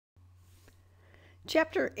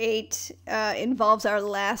Chapter 8 involves our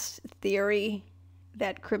last theory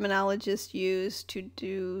that criminologists use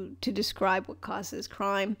to describe what causes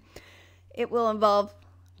crime. It will involve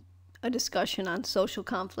a discussion on social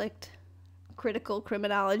conflict, critical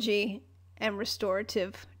criminology, and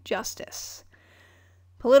restorative justice.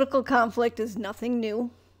 Political conflict is nothing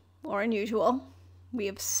new or unusual. We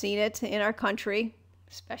have seen it in our country,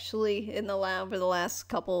 especially over the last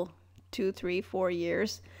couple, 2, 3, 4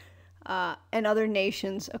 years, and other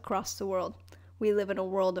nations across the world. We live in a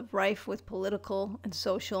world of rife with political and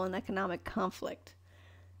social and economic conflict.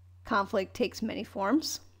 Conflict takes many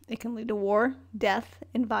forms. It can lead to war, death,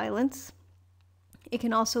 and violence. It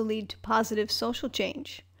can also lead to positive social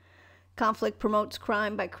change. Conflict promotes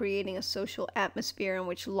crime by creating a social atmosphere in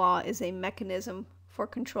which law is a mechanism for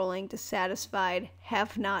controlling dissatisfied,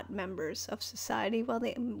 have-not members of society while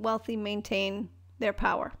the wealthy maintain their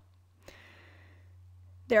power.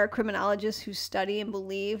 There are criminologists who study and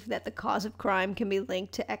believe that the cause of crime can be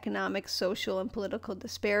linked to economic, social, and political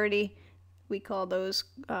disparity. We call those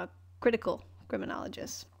critical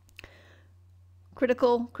criminologists.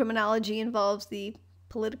 Critical criminology involves the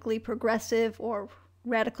politically progressive or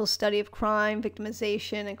radical study of crime,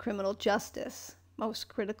 victimization, and criminal justice. Most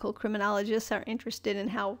critical criminologists are interested in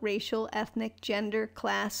how racial, ethnic, gender,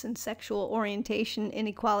 class, and sexual orientation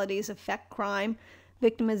inequalities affect crime,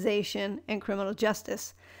 victimization, and criminal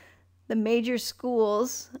justice. The major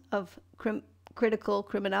schools of critical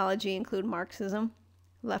criminology include Marxism,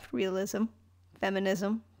 left realism,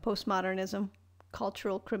 feminism, postmodernism,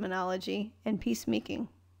 cultural criminology, and peacemaking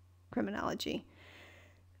criminology.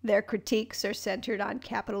 Their critiques are centered on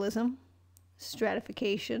capitalism,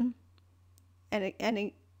 stratification, and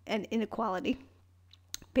inequality,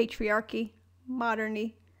 patriarchy,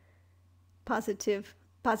 modernity,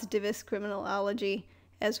 positivist criminology,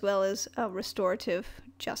 as well as restorative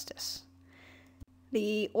justice.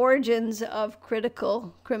 The origins of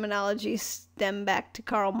critical criminology stem back to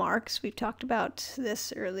Karl Marx. We've talked about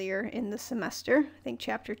this earlier in the semester, I think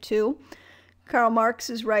chapter 2. Karl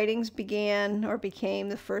Marx's writings became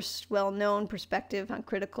the first well-known perspective on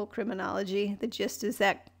critical criminology. The gist is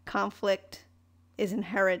that conflict is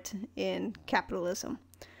inherent in capitalism.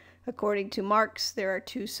 According to Marx, there are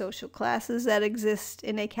two social classes that exist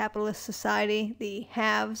in a capitalist society, the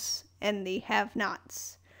haves and the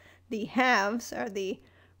have-nots. The haves are the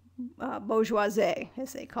bourgeoisie,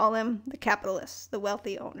 as they call them, the capitalists, the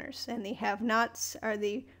wealthy owners, and the have-nots are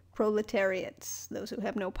the proletariats, those who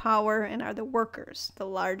have no power and are the workers, the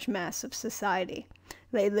large mass of society.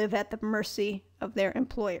 They live at the mercy of their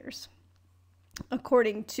employers.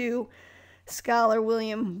 According to scholar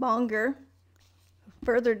William Bonger,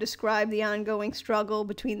 further described the ongoing struggle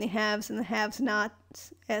between the haves and the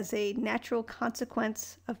have-nots as a natural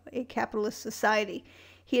consequence of a capitalist society.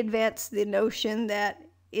 He advanced the notion that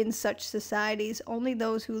in such societies, only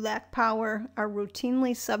those who lack power are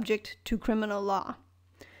routinely subject to criminal law.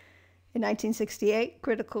 In 1968,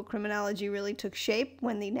 critical criminology really took shape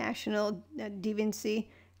when the National Deviancy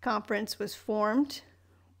Conference was formed,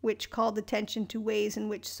 which called attention to ways in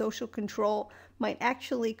which social control might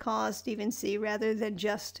actually cause deviancy rather than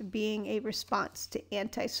just being a response to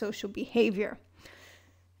antisocial behavior.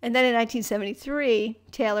 And then in 1973,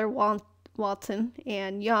 Taylor, Walton,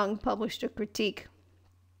 and Young published a critique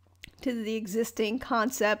to the existing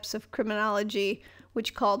concepts of criminology,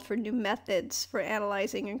 which called for new methods for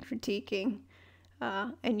analyzing and critiquing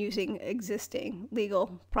and using existing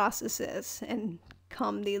legal processes. And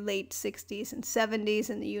come the late 60s and 70s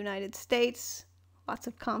in the United States, lots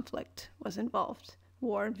of conflict was involved.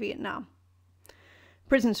 War in Vietnam,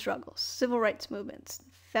 prison struggles, civil rights movements, the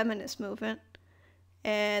feminist movement,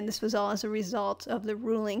 and this was all as a result of the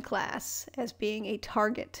ruling class as being a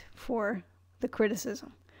target for the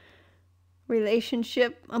criticism.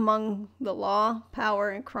 Relationship among the law,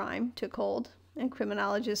 power, and crime took hold, and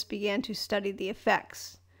criminologists began to study the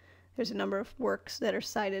effects. There's a number of works that are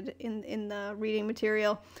cited in the reading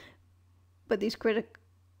material, but these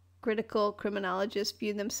critical criminologists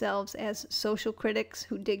view themselves as social critics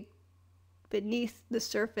who dig beneath the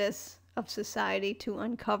surface of society to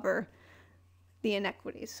uncover the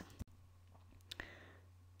inequities.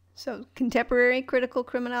 So contemporary critical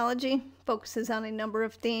criminology focuses on a number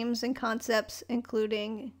of themes and concepts,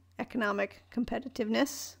 including economic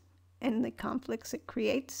competitiveness and the conflicts it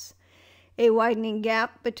creates, a widening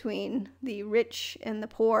gap between the rich and the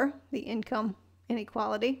poor, the income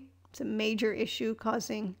inequality. It's a major issue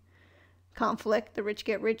causing conflict. The rich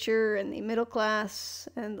get richer, and the middle class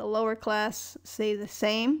and the lower class stay the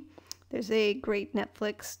same. There's a great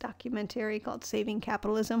Netflix documentary called Saving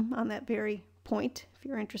Capitalism on that very point, if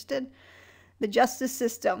you're interested. The justice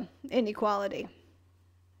system inequality.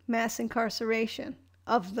 mass incarceration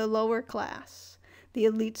of the lower class. The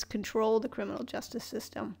elites control the criminal justice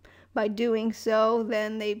system. By doing so,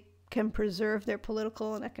 then they can preserve their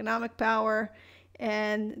political and economic power,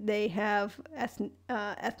 and they have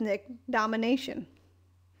ethnic domination.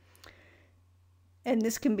 And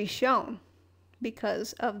this can be shown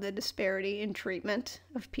because of the disparity in treatment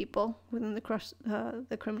of people within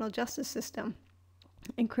the criminal justice system.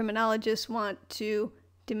 And criminologists want to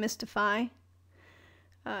demystify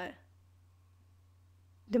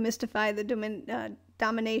the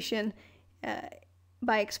domination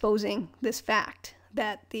by exposing this fact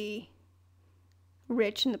that the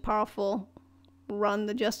rich and the powerful run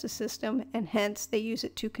the justice system, and hence they use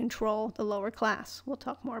it to control the lower class. We'll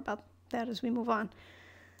talk more about that as we move on.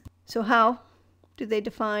 So how do they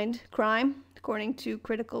define crime according to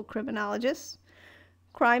critical criminologists?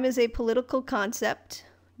 Crime is a political concept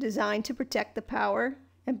designed to protect the power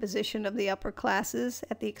and position of the upper classes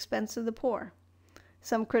at the expense of the poor.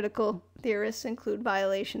 Some critical theorists include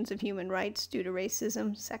violations of human rights due to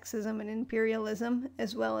racism, sexism, and imperialism,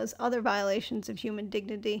 as well as other violations of human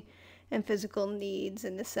dignity and physical needs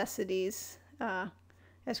and necessities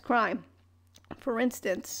as crime. For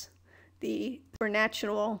instance, the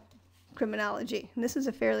supernatural criminology, and this is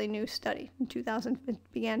a fairly new study. It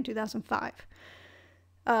began in 2005,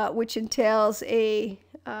 which entails a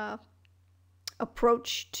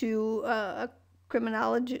approach to a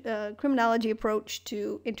criminology approach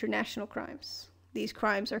to international crimes. These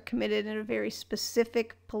crimes are committed in a very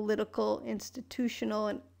specific political, institutional,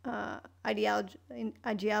 and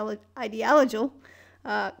ideological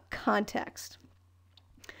context,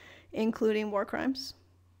 including war crimes,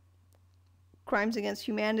 crimes against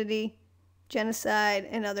humanity, genocide,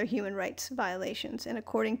 and other human rights violations, and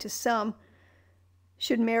according to some,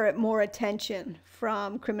 should merit more attention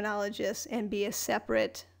from criminologists and be a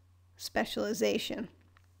separate specialization.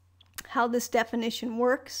 How this definition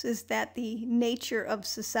works is that the nature of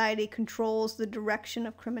society controls the direction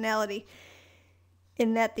of criminality,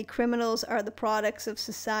 in that the criminals are the products of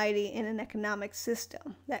society in an economic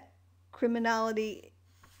system. That criminality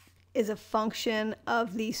is a function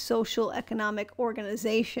of the social economic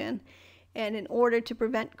organization, and in order to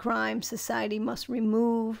prevent crime, society must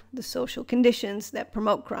remove the social conditions that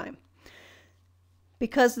promote crime.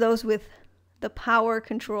 Because those with the power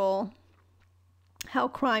control how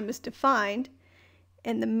crime is defined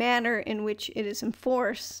and the manner in which it is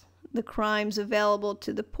enforced, the crimes available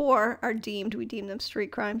to the poor are deemed, we deem them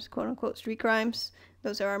street crimes, quote unquote street crimes.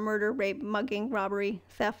 Those are our murder, rape, mugging, robbery,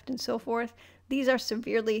 theft, and so forth. These are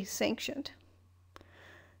severely sanctioned.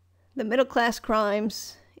 The middle class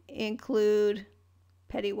crimes include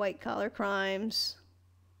petty white collar crimes,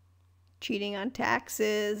 cheating on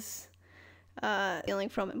taxes, stealing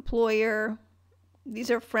from employer.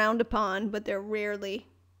 These are frowned upon, but they're rarely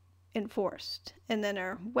enforced. And then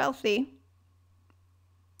our wealthy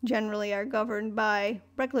generally are governed by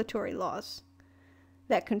regulatory laws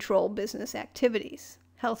that control business activities,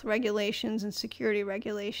 health regulations and security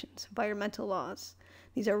regulations, environmental laws.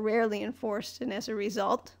 These are rarely enforced, and as a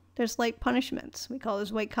result, there's light punishments. We call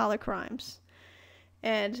those white-collar crimes.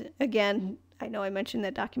 And again, I know I mentioned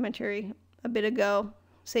that documentary a bit ago,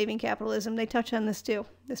 Saving Capitalism. They touch on this too,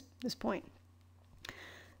 this point.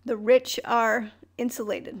 The rich are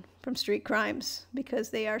insulated from street crimes because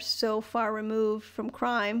they are so far removed from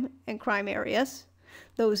crime and crime areas.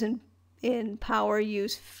 Those in power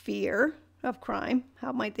use fear of crime.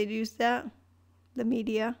 How might they use that? The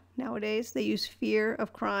media nowadays, they use fear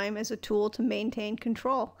of crime as a tool to maintain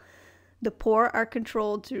control. The poor are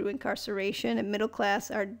controlled through incarceration, and middle class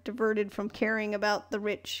are diverted from caring about the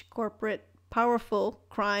rich, corporate, powerful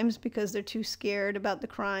crimes because they're too scared about the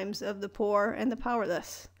crimes of the poor and the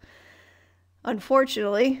powerless.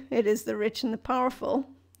 Unfortunately, it is the rich and the powerful,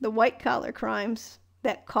 the white-collar crimes,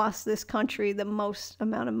 that cost this country the most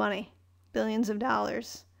amount of money, billions of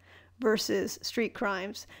dollars, versus street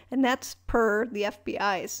crimes. And that's per the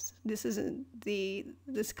FBI's.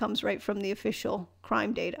 This comes right from the official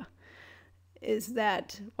crime data, is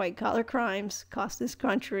that white-collar crimes cost this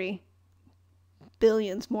country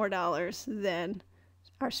billions more dollars than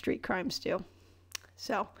our street crimes do.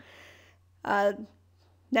 So,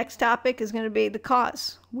 next topic is going to be the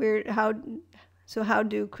cause. How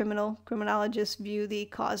do criminologists view the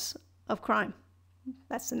cause of crime?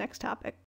 That's the next topic.